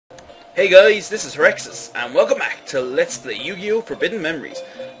Hey guys, this is Herex, and welcome back to Let's Play Yu-Gi-Oh! Forbidden Memories.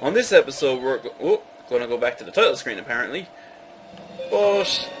 On this episode, we're going to go back to the title screen, apparently.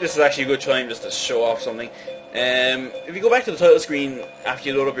 But this is actually a good time just to show off something. If you go back to the title screen after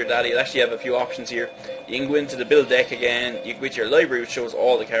you load up your data, you'll actually have a few options here. You can go into the build deck again, you can go to your library, which shows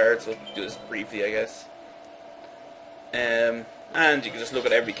all the cards. We'll do this briefly, I guess. And you can just look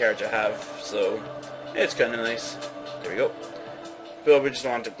at every card you have, so it's kind of nice. There we go. But we just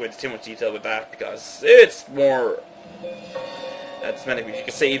don't want to go into too much detail with that because it's more semantic. You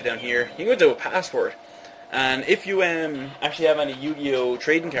can save down here. You can go into a password, and if you actually have any Yu-Gi-Oh!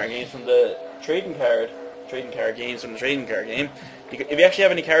 Trading card games from the trading card game, if you actually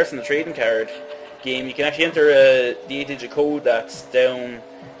have any cards from the trading card game, you can actually enter the 8-digit code that's down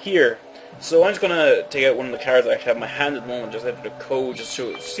here. So I'm just gonna take out one of the cards I actually have in my hand at the moment. Just enter the code, just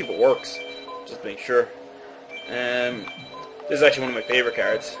see if it works. Just make sure. This is actually one of my favourite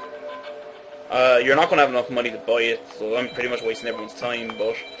cards. You're not going to have enough money to buy it, so I'm pretty much wasting everyone's time,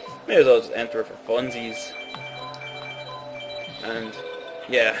 but may as well just enter it for funsies. And,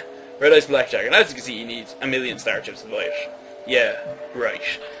 yeah, Red Ice Blackjack, and as you can see, you need 1,000,000 star chips to buy it. Yeah, right.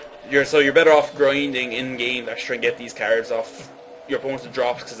 So you're better off grinding in-game to try and get these cards off your opponent's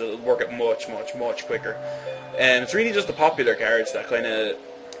drops, because it'll work out much, much, much quicker. And it's really just the popular cards that kind of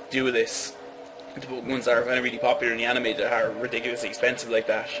do this. The ones that are kind of really popular in the anime that are ridiculously expensive like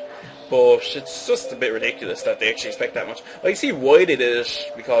that, but it's just a bit ridiculous that they actually expect that much. I can see why they did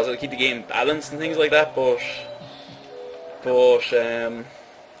it, because it'll keep the game balanced and things like that, but because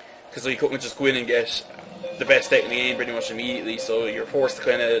you couldn't just go in and get the best deck in the game pretty much immediately, so you're forced to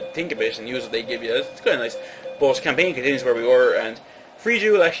kind of think a bit and use what they give you. It's kind of nice. But campaign continues where we were, and free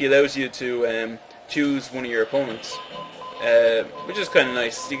duel actually allows you to choose one of your opponents. Which is kind of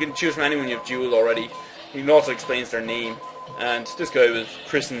nice. You can choose from anyone you've dueled already. You can also explain their name. And this guy was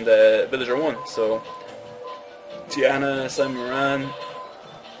christened Villager 1, so Tiana, Simon Moran.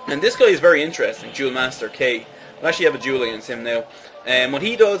 And this guy is very interesting, Duel Master K. I actually have a duel against him now. What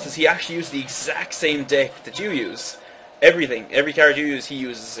he does is he actually uses the exact same deck that you use. Every card you use, he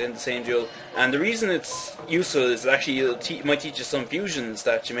uses in the same duel. And the reason it's useful is actually it might teach you some fusions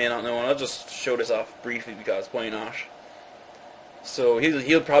that you may not know. And I'll just show this off briefly because why not? So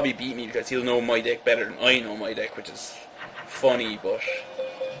he'll probably beat me because he'll know my deck better than I know my deck, which is funny, but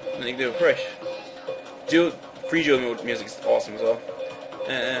I think they'll fresh. Free duel mode music is awesome as well.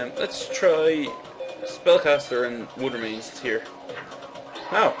 Let's try Spellcaster and Wood Remains here.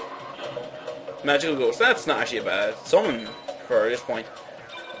 Wow. Magical Ghost. That's not actually a bad summon for this point.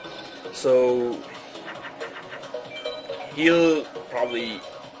 So he'll probably,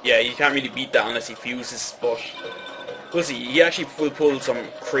 yeah, you can't really beat that unless he fuses, but we'll see. He actually will pull some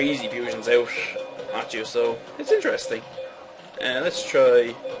crazy fusions out at you, so it's interesting. Let's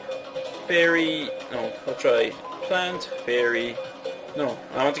try Fairy. No, we'll try Plant, Fairy. No,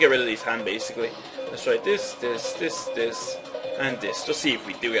 I want to get rid of these hand basically. Let's try this, and this. Just see if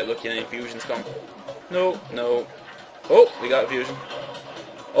we do get lucky and any fusions come. No. Oh, we got a fusion.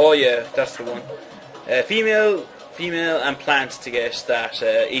 Oh yeah, that's the one. Female, and Plant to get that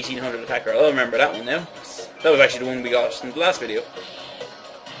 1800 attacker. I'll remember that one now. That was actually the one we got in the last video.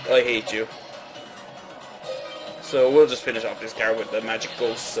 I hate you. So we'll just finish off this card with the Magic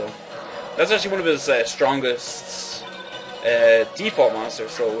Ghost. So that's actually one of his strongest default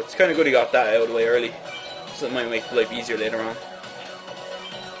monsters. So it's kind of good he got that out of the way early. So it might make life easier later on.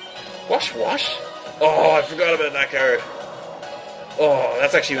 Wash. Oh, I forgot about that card. Oh,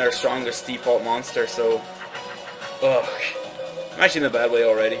 that's actually our strongest default monster. So, ugh, I'm actually in a bad way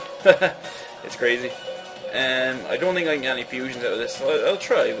already. It's crazy. I don't think I can get any fusions out of this. I'll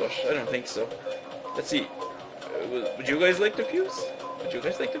try, but I don't think so. Let's see. Would you guys like to fuse?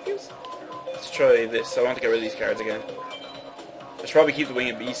 Let's try this. I want to get rid of these cards again. I should probably keep the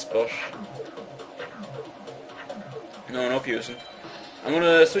Winged Beast, but no fusing. I'm going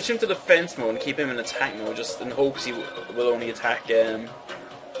to switch him to defense mode and keep him in attack mode, just in hopes he will only attack.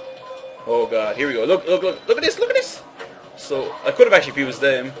 Oh god, here we go. Look at this. So I could have actually fused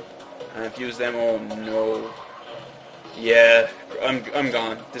them. Oh no. Yeah, I'm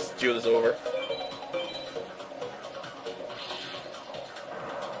gone. This duel is over.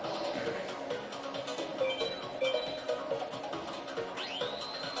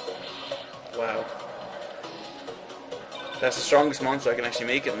 Wow. That's the strongest monster I can actually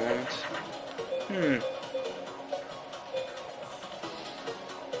make at the moment.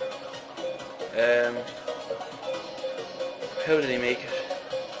 How did he make it?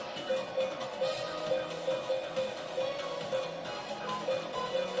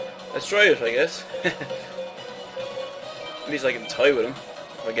 Let's try it, I guess. At least I can tie with him.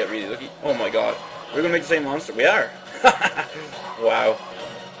 If I get really lucky. Oh my god. We're gonna make the same monster? We are! Wow.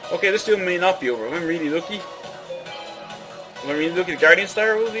 Okay, this duel may not be over. If I'm really lucky. If I'm really lucky, the Guardian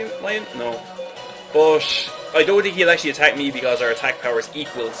Star will be mine? No. But I don't think he'll actually attack me because our attack power is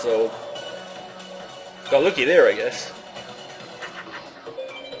equal, so... Got lucky there, I guess.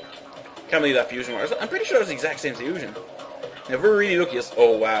 Can't believe that fusion works. I'm pretty sure it was the exact same fusion. Now, if we're really lucky, it's...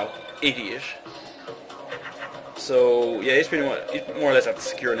 Oh, wow. Idiot. So, yeah, he's pretty much... He's more or less have to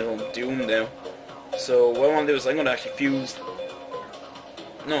secure his own doom now. So, what I want to do is I'm going to actually fuse...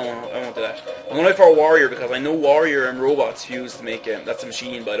 No, I won't do that. I'm going to wait for a warrior because I know warrior and robots fuse to make... that's a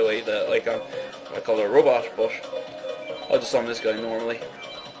machine, by the way, the icon. I call it a robot, but... I'll just summon this guy normally.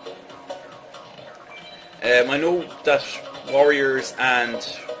 I know that warriors and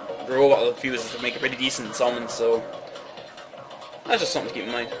the robot will fuse to make a pretty decent summon, so... That's just something to keep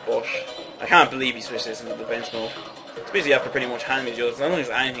in mind, but... I can't believe he switched this into defense mode. It's basically after pretty much handing me the others. I don't think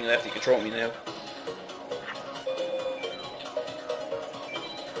there's anything left he can throw at me now.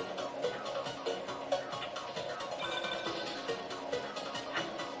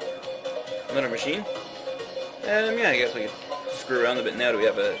 Another machine? Yeah, I guess we could screw around a bit now that we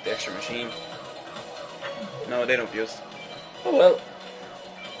have the extra machine. No, they don't fuse. Oh well.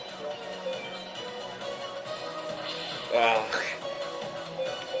 Ugh.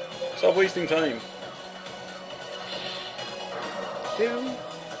 Stop wasting time. Two.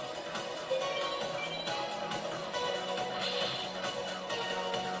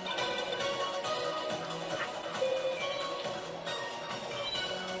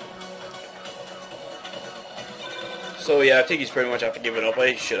 So yeah, I think he's pretty much after giving up.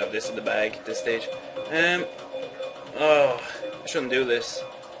 I should have this in the bag at this stage. Oh, I shouldn't do this.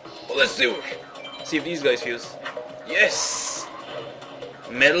 Well, let's do it. See if these guys fuse. Yes!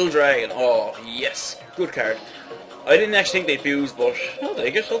 Metal Dragon. Oh, yes. Good card. I didn't actually think they'd fuse, but I'll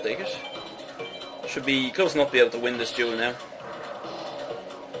take it, I'll take it. Should be close enough to be able to win this duel now.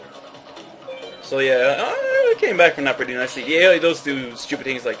 So yeah, I came back from that pretty nicely. Yeah, he does do stupid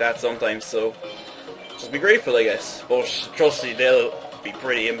things like that sometimes, so... Just be grateful, I guess. But trust me, they'll be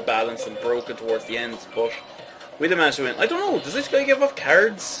pretty imbalanced and broken towards the end, but... We did manage to win. I don't know, does this guy give off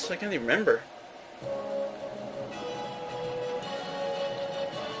cards? I can't even remember.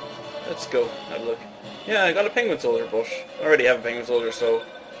 Let's go, have a look. Yeah, I got a penguin soldier, but I already have a penguin soldier, so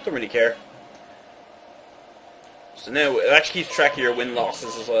don't really care. So now, it actually keeps track of your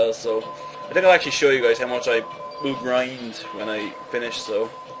win-losses as well, so I think I'll actually show you guys how much I will grind when I finish, so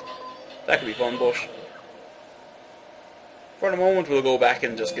that could be fun, but for the moment we'll go back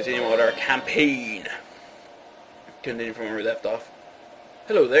and just continue with our campaign. Continue from where we left off.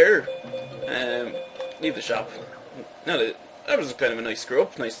 Hello there. Leave the shop. No, that was kind of a nice screw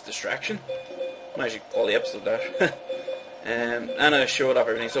up, nice distraction. Might actually call the episode that. And I showed off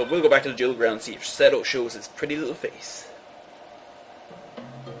everything, so we'll go back to the duel ground and see if Seto shows his pretty little face.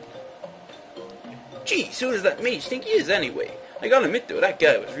 Gee, so does that mage think he is anyway? I gotta admit though, that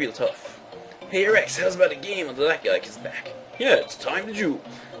guy was real tough. Hey Herex, how's about a game until that guy gets back? Yeah, it's time to duel.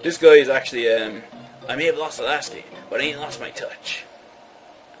 This guy is actually, I may have lost the last game, but I ain't lost my touch.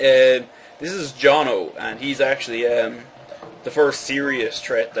 This is Jono, and he's actually, the first serious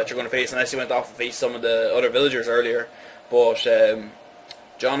threat that you're going to face, unless you went off and faced some of the other villagers earlier. But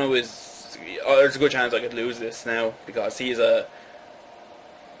Jono is... there's a good chance I could lose this now, because he's a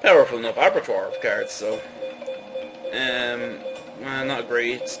powerful enough abattoir of cards, so... well, not a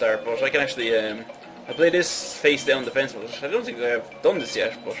great start, but I can actually... I play this face down defense mode. I don't think I have done this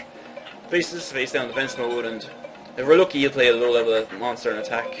yet, but... face down defense mode, and if we're lucky he'll play a low level monster and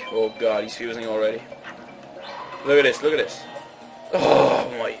attack. Oh god, he's fusing already. Look at this, look at this. Oh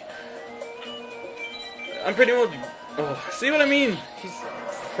my. I'm pretty much... Oh, see what I mean? He's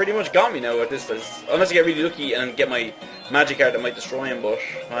pretty much got me now at this. Unless I get really lucky and get my magic card that might destroy him, but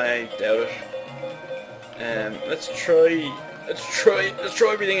I doubt it. Let's throw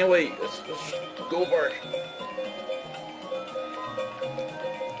everything away. Let's go for it.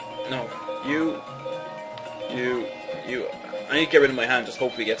 No, you. I need to get rid of my hand, just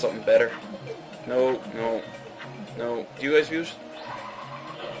hopefully get something better. No. Do you guys fuse?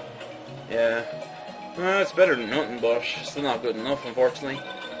 Yeah. Well, it's better than nothing, but still not good enough, unfortunately.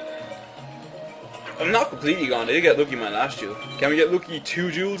 I'm not completely gone. I did get lucky my last duel. Can we get lucky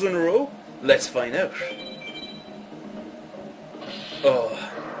 2 duels in a row? Let's find out. Oh.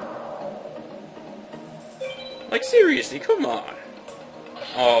 Like, seriously, come on.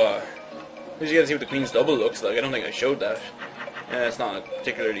 Oh. You gotta see what the Queen's Double looks like. I don't think I showed that. Yeah, it's not a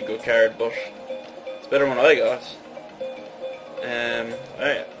particularly good card, but it's better than what I got.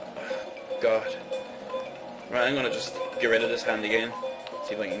 God. Right, I'm gonna just get rid of this hand again.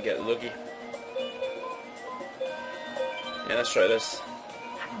 See if I can get lucky. Yeah, let's try this.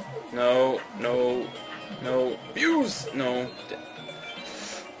 No, no, no. Fuse! No.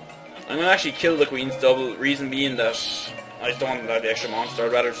 I'm gonna actually kill the Queen's double, reason being that I just don't want to have the extra monster.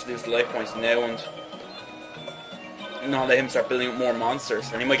 I'd rather just lose the life points now and not let him start building up more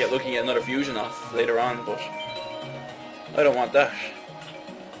monsters. And he might get lucky at another fusion off later on, but I don't want that.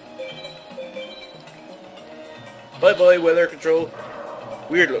 Bye bye, weather control.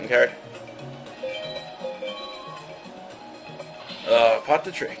 Weird looking card. Pot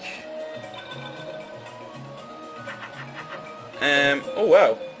the trick. Oh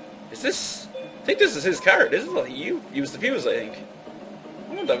wow. Is this... I think this is his card. This is what he used to fuse, I think.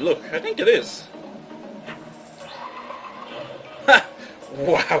 I want to have a look. I think it is. Ha!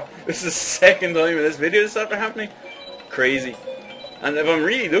 Wow. This is the second time in this video this after happening. Crazy. And if I'm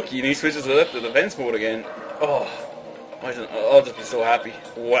really lucky and he switches to left to defense mode again, oh, I'll just be so happy.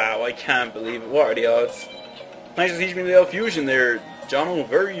 Wow, I can't believe it. What are the odds? Thanks for teaching me the L fusion there, Jono.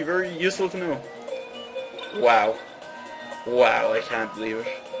 Very, very useful to know. Wow. Wow, I can't believe it.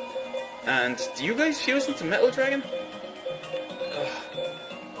 And do you guys fuse into Metal Dragon?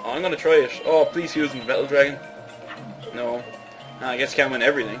 Oh, I'm gonna try it. Oh, please fuse into Metal Dragon. No. I guess can't win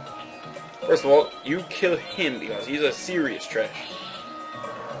everything. First of all, you kill him because he's a serious threat.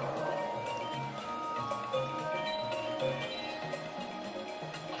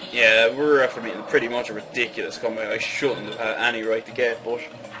 Yeah, we're after making pretty much a ridiculous comeback. I shouldn't have had any right to get, but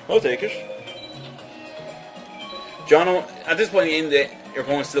I'll take it. Jono, at this point in the your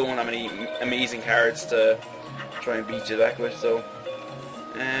opponent still won't have any amazing cards to try and beat you back with, so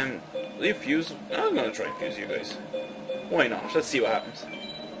will you fuse? I'm gonna try and fuse you guys. Why not? Let's see what happens.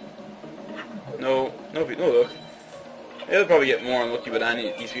 No look. He'll probably get more unlucky with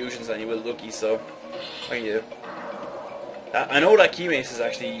any of these fusions than he will lucky, so what can you do? I know that Keymace is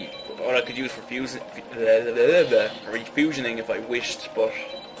actually what I could use for fusing, for refusioning if I wished, but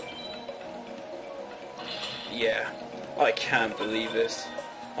yeah, I can't believe this.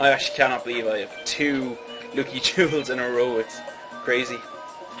 I actually cannot believe I have 2 lucky jewels in a row. It's crazy.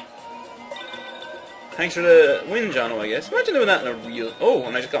 Thanks for the win, Jono, I guess. Imagine doing that in a real... Oh,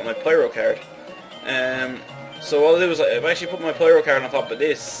 and I just got my Pyro card. So all I'll do is if I actually put my Pyro card on top of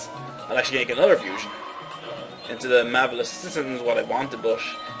this, I'll actually make another fusion into the Marvelous. This isn't what I wanted, but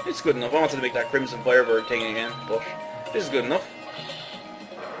it's good enough. I wanted to make that Crimson Firebird thing again, but this is good enough.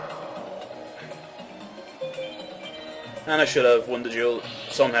 And I should have won the duel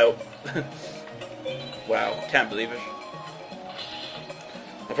somehow. Wow, can't believe it.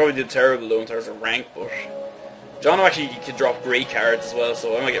 I probably did terrible though in terms of rank, but Jono actually could drop great cards as well,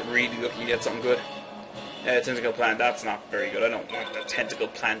 so I might get really lucky and get something good. Tentacle Plant, that's not very good. I don't want the Tentacle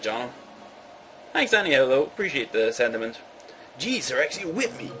Plant, Jono. Thanks anyhow though, appreciate the sentiment. Geez, Herex, you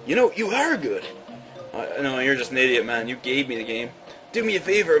whipped me. You know, you are good. I know, you're just an idiot, man. You gave me the game. Do me a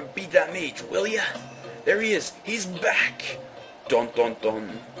favor and beat that mage, will ya? There he is. He's back. Dun dun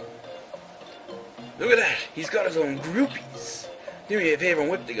dun. Look at that. He's got his own groupies. Do me a favor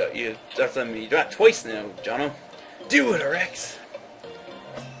and whip the guy. You that's on me. Do that twice now, Jono. Do it, Herex.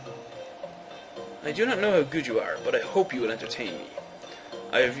 I do not know how good you are, but I hope you will entertain me.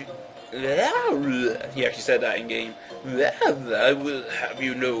 He actually said that in game. I will have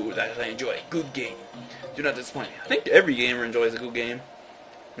you know that I enjoy a good game. Do not disappoint me. I think every gamer enjoys a good game.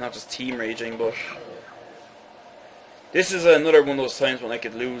 Not just team raging, but this is another one of those times when I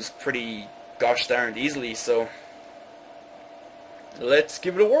could lose pretty gosh darned easily, so let's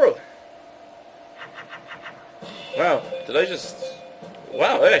give it a whirl. Wow, did I just...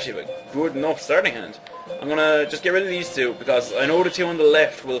 Wow, I actually have a good enough starting hand. I'm gonna just get rid of these 2 because I know the 2 on the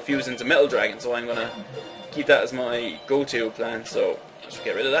left will fuse into Metal Dragon, so I'm gonna keep that as my go-to plan, so let's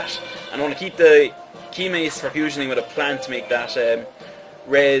get rid of that. And I want to keep the Keymace for fusioning with a plant to make that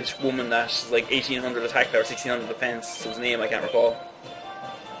red woman that's like 1800 attack power, 1600 defense, whose name I can't recall.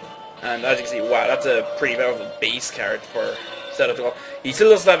 And as you can see, wow, that's a pretty powerful base card for setup to go. He still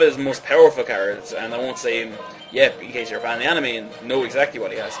doesn't have his most powerful cards, and I won't say him yet in case you're a fan of the anime and know exactly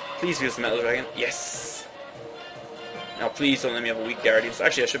what he has. Please use the Metal Dragon. Yes! Now please don't let me have a weak Guardians.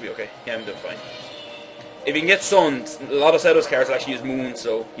 Actually, I should be okay. Yeah, I'm doing fine. If you can get stunned, a lot of Seto's cards actually use Moon,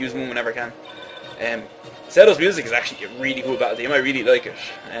 so use Moon whenever you can. Seto's music is actually a really cool battle theme. I really like it.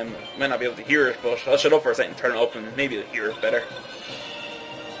 Might not be able to hear it, but I'll shut up for a second, turn it up, and maybe you'll hear it better.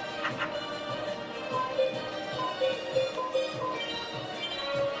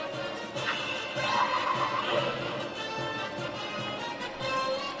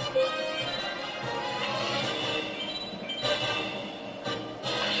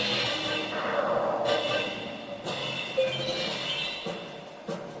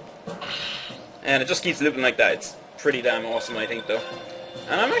 And it just keeps looping like that. It's pretty damn awesome, I think, though.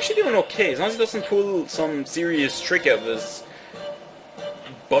 And I'm actually doing okay, as long as he doesn't pull some serious trick out of his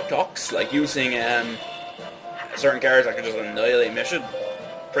buttocks, like using certain cards that can just annihilate me. I should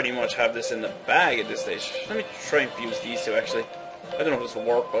pretty much have this in the bag at this stage. Let me try and fuse these two, actually. I don't know if this will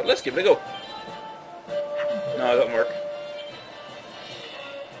work, but let's give it a go. No, it doesn't work.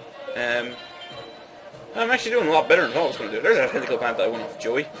 I'm actually doing a lot better than I thought I was going to do. There's a tentacle plant that I won off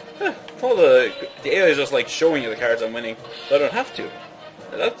Joey. All the AI is just like showing you the cards I'm winning, so I don't have to.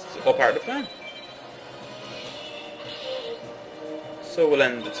 That's all part of the plan. So we'll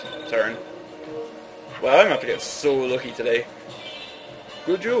end the turn. Well, I'm about to get so lucky today.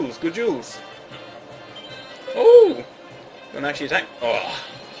 Good jewels, good jewels. Oh! Don't actually attack. Oh!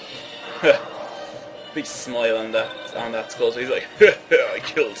 Big smile on that skull. So he's like, I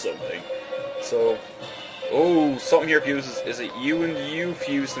killed something. So, oh, something here fuses. Is it you and you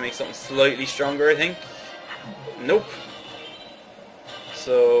fuse to make something slightly stronger, I think? Nope.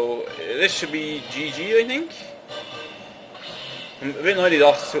 So, this should be GG, I think. I'm a bit annoyed he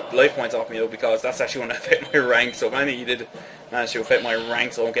lost life points off me though, because that's actually when I affect my rank. So if only he did manage to affect my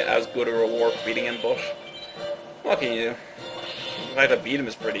rank, so I won't get as good a reward for beating him. But what can you do? The fact that I beat him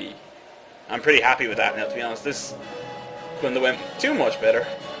is pretty. I'm pretty happy with that now, to be honest. This couldn't have went too much better.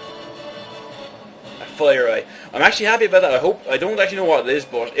 A fire eye. I'm actually happy about that. I don't actually know what it is,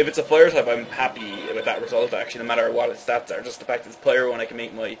 but if it's a fire type, I'm happy with that result. Actually, no matter what its stats are, just the fact that it's fire one, I can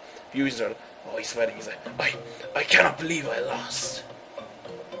make my fusions. Oh, he's sweating. He's like, I cannot believe I lost.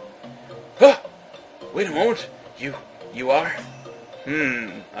 Huh? Wait a moment. You are?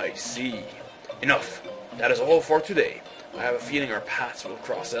 I see. Enough. That is all for today. I have a feeling our paths will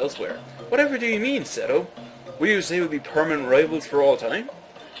cross elsewhere. Whatever do you mean, Seto? Will you say we'll be permanent rivals for all time?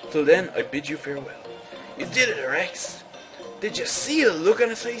 Till then, I bid you farewell. You did it, Herex. Did you see the look on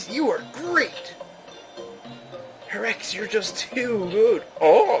his face? You are great. Herex, you're just too good.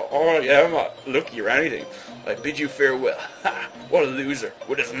 Oh, yeah, I'm not lucky or anything. I bid you farewell. Ha! What a loser,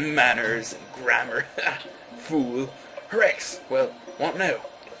 with his manners and grammar. Ha! Fool. Herex, well, what now?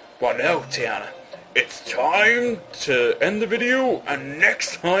 What now, Tiana? It's time to end the video, and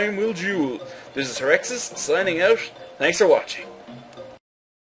next time we'll duel. This is Herexus, signing out. Thanks for watching.